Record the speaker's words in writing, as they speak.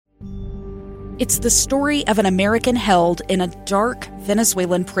It's the story of an American held in a dark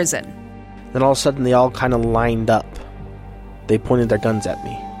Venezuelan prison. Then all of a sudden they all kind of lined up. They pointed their guns at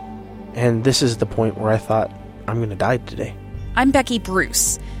me. And this is the point where I thought, I'm going to die today. I'm Becky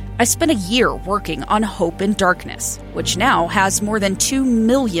Bruce. I spent a year working on Hope in Darkness, which now has more than 2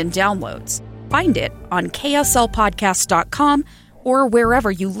 million downloads. Find it on kslpodcast.com or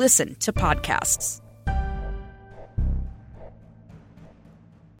wherever you listen to podcasts.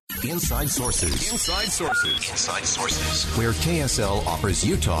 Inside Sources. Inside Sources. Inside Sources. Where KSL offers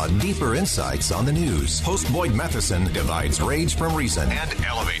Utah deeper insights on the news. Host Boyd Matheson divides rage from reason and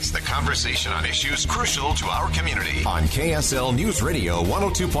elevates the conversation on issues crucial to our community. On KSL News Radio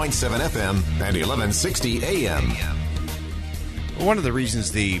 102.7 FM and 1160 AM. One of the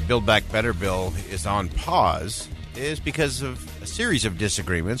reasons the Build Back Better bill is on pause is because of a series of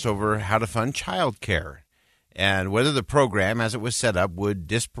disagreements over how to fund child care and whether the program, as it was set up, would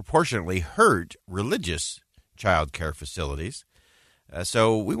disproportionately hurt religious child care facilities.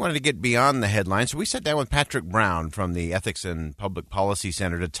 So we wanted to get beyond the headlines. So we sat down with Patrick Brown from the Ethics and Public Policy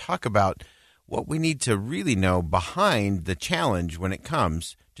Center to talk about what we need to really know behind the challenge when it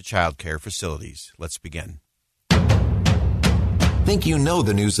comes to child care facilities. Let's begin. Think you know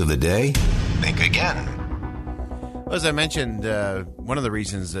the news of the day? Think again. As I mentioned, one of the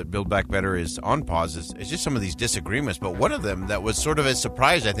reasons that Build Back Better is on pause is just some of these disagreements. But one of them that was sort of a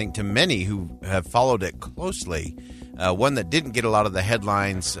surprise, I think, to many who have followed it closely, one that didn't get a lot of the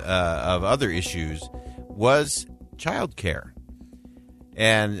headlines of other issues, was child care.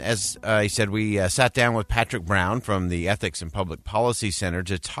 And as I said, we sat down with Patrick Brown from the Ethics and Public Policy Center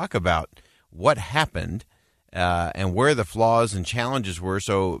to talk about what happened and where the flaws and challenges were.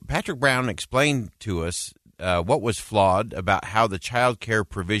 So Patrick Brown explained to us what was flawed about how the child care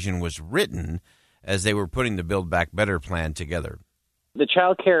provision was written as they were putting the Build Back Better plan together. The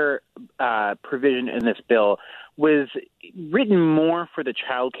child care provision in this bill was written more for the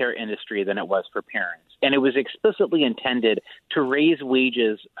child care industry than it was for parents. And it was explicitly intended to raise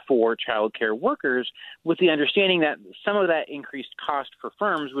wages for child care workers with the understanding that some of that increased cost for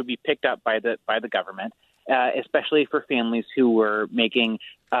firms would be picked up by the government. Especially for families who were making,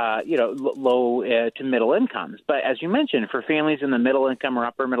 low to middle incomes. But as you mentioned, for families in the middle income or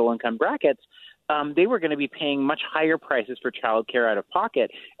upper middle income brackets, they were going to be paying much higher prices for child care out of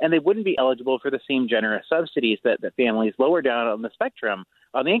pocket, and they wouldn't be eligible for the same generous subsidies that families lower down on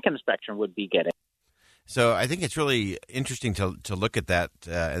the income spectrum would be getting. So I think it's really interesting to look at that,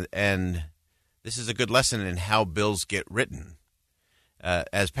 and this is a good lesson in how bills get written.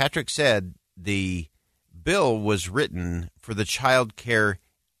 As Patrick said, the bill was written for the child care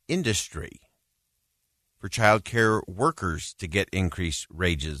industry, for child care workers to get increased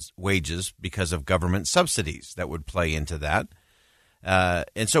wages because of government subsidies that would play into that.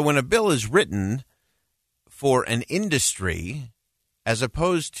 And so when a bill is written for an industry as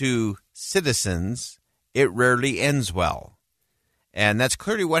opposed to citizens, it rarely ends well. And that's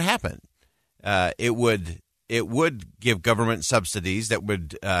clearly what happened. It would give government subsidies that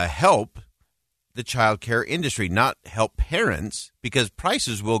would help the child care industry, not help parents, because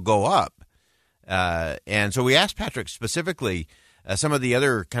prices will go up. And so we asked Patrick specifically some of the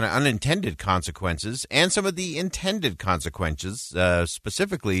other kind of unintended consequences and some of the intended consequences,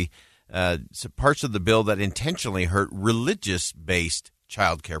 specifically parts of the bill that intentionally hurt religious-based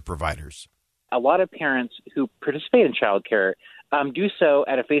child care providers. A lot of parents who participate in child care do so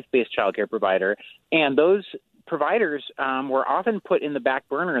at a faith-based child care provider, and those providers were often put in the back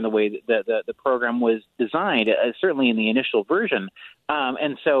burner in the way that the program was designed, certainly in the initial version.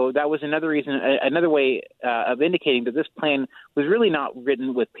 And so that was another reason, another way of indicating that this plan was really not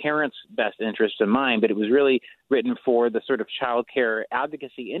written with parents' best interests in mind, but it was really written for the sort of child care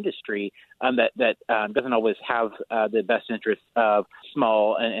advocacy industry that doesn't always have the best interests of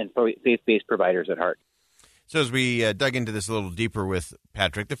small and faith-based providers at heart. So as we dug into this a little deeper with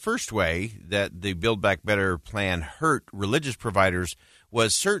Patrick, the first way that the Build Back Better plan hurt religious providers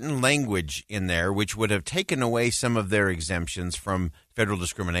was certain language in there which would have taken away some of their exemptions from federal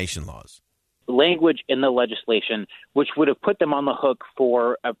discrimination laws. Language in the legislation which would have put them on the hook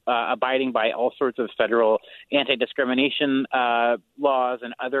for abiding by all sorts of federal anti-discrimination laws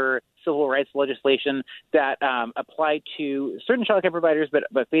and other civil rights legislation that apply to certain child care providers,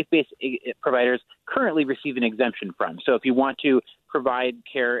 but faith-based providers currently receive an exemption from. So if you want to provide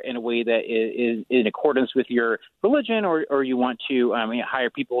care in a way that is in accordance with your religion, or you want to hire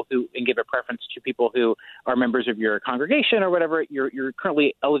people and give a preference to people who are members of your congregation or whatever, you're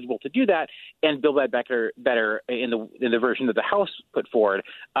currently eligible to do that. And Build Back Better in the version that the House put forward,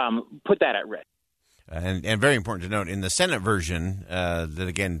 put that at risk. And very important to note, in the Senate version, that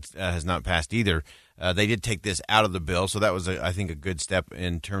again has not passed either, they did take this out of the bill. So that was, I think, a good step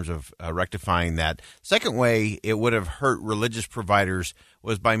in terms of rectifying that. Second way it would have hurt religious providers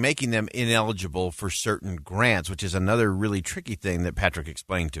was by making them ineligible for certain grants, which is another really tricky thing that Patrick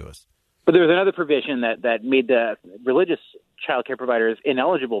explained to us. But there was another provision that made the religious child care providers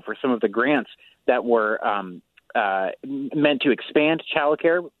ineligible for some of the grants that were meant to expand child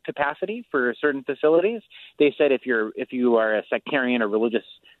care capacity for certain facilities. They said if you are a sectarian or religious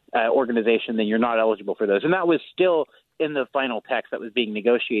organization, then you're not eligible for those. And that was still in the final text that was being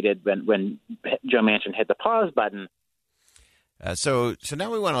negotiated when Joe Manchin hit the pause button. So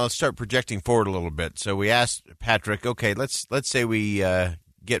now we want to start projecting forward a little bit. So we asked Patrick, okay, let's say we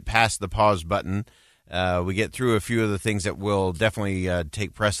get past the pause button. We get through a few of the things that will definitely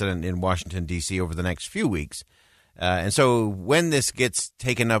take precedent in Washington, D.C. over the next few weeks. And so when this gets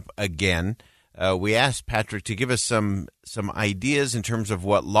taken up again, we asked Patrick to give us some ideas in terms of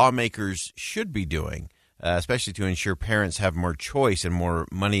what lawmakers should be doing, especially to ensure parents have more choice and more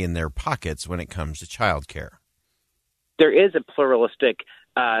money in their pockets when it comes to child care. There is a pluralistic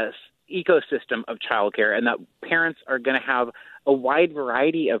ecosystem of childcare, and that parents are going to have a wide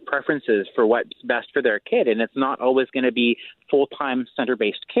variety of preferences for what's best for their kid, and it's not always going to be full-time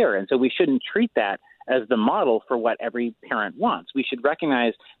center-based care. And so we shouldn't treat that as the model for what every parent wants. We should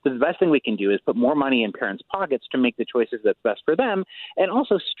recognize that the best thing we can do is put more money in parents' pockets to make the choices that's best for them, and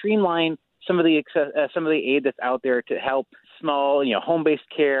also streamline some of the aid that's out there to help small, home-based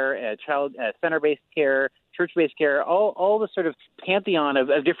care, center-based care, church-based care, all the sort of pantheon of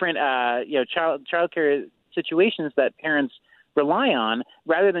different, child care situations that parents rely on,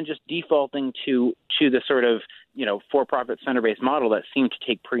 rather than just defaulting to the sort of, for-profit center-based model that seemed to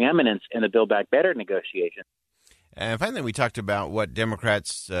take preeminence in the Build Back Better negotiation. And finally, we talked about what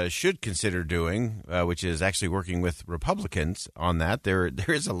Democrats should consider doing, which is actually working with Republicans on that. There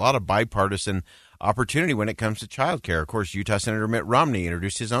is a lot of bipartisan opportunity when it comes to child care. Of course, Utah Senator Mitt Romney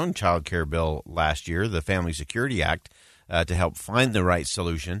introduced his own child care bill last year, the Family Security Act, to help find the right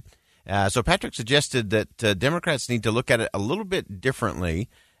solution. So Patrick suggested that Democrats need to look at it a little bit differently,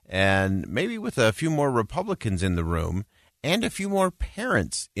 and maybe with a few more Republicans in the room and a few more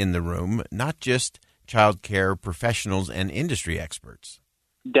parents in the room, not just child care professionals and industry experts.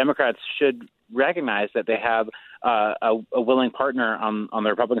 Democrats should recognize that they have a willing partner on the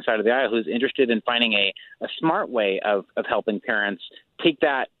Republican side of the aisle who's interested in finding a smart way of helping parents take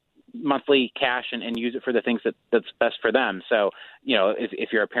that monthly cash and use it for the things that's best for them. So,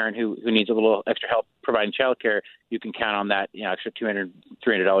 if you're a parent who needs a little extra help providing childcare, you can count on that, extra $200,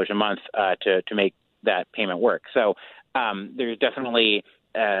 $300 a month to make that payment work. So there's definitely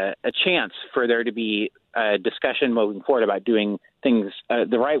a chance for there to be a discussion moving forward about doing things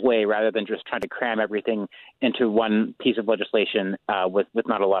the right way, rather than just trying to cram everything into one piece of legislation with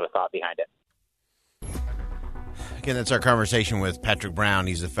not a lot of thought behind it. Again, that's our conversation with Patrick Brown.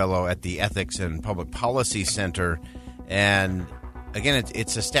 He's a fellow at the Ethics and Public Policy Center. And again,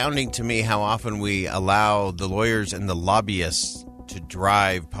 it's astounding to me how often we allow the lawyers and the lobbyists to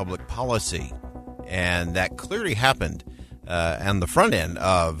drive public policy. And that clearly happened on the front end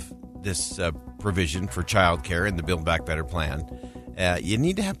of this provision for child care in the Build Back Better plan. You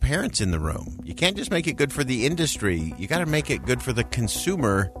need to have parents in the room. You can't just make it good for the industry. You got to make it good for the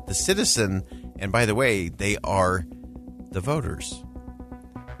consumer, the citizen. And by the way, they are the voters.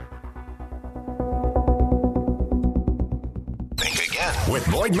 Think Again with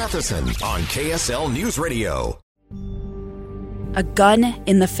Boyd Matheson on KSL News Radio. A gun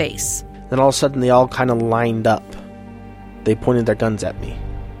in the face. Then all of a sudden they all kind of lined up. They pointed their guns at me.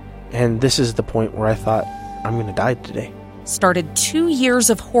 And this is the point where I thought, I'm going to die today. Started 2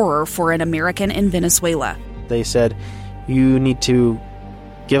 years of horror for an American in Venezuela. They said, you need to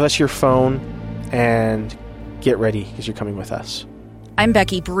give us your phone and get ready because you're coming with us. I'm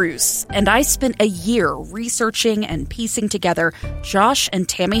Becky Bruce, and I spent a year researching and piecing together Josh and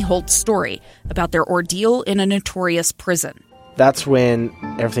Tammy Holt's story about their ordeal in a notorious prison. That's when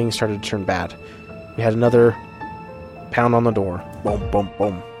everything started to turn bad. We had another pound on the door. Boom, boom,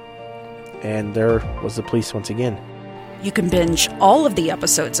 boom. And there was the police once again. You can binge all of the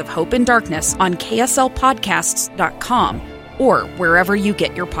episodes of Hope in Darkness on KSLpodcasts.com or wherever you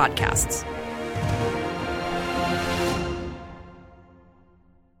get your podcasts.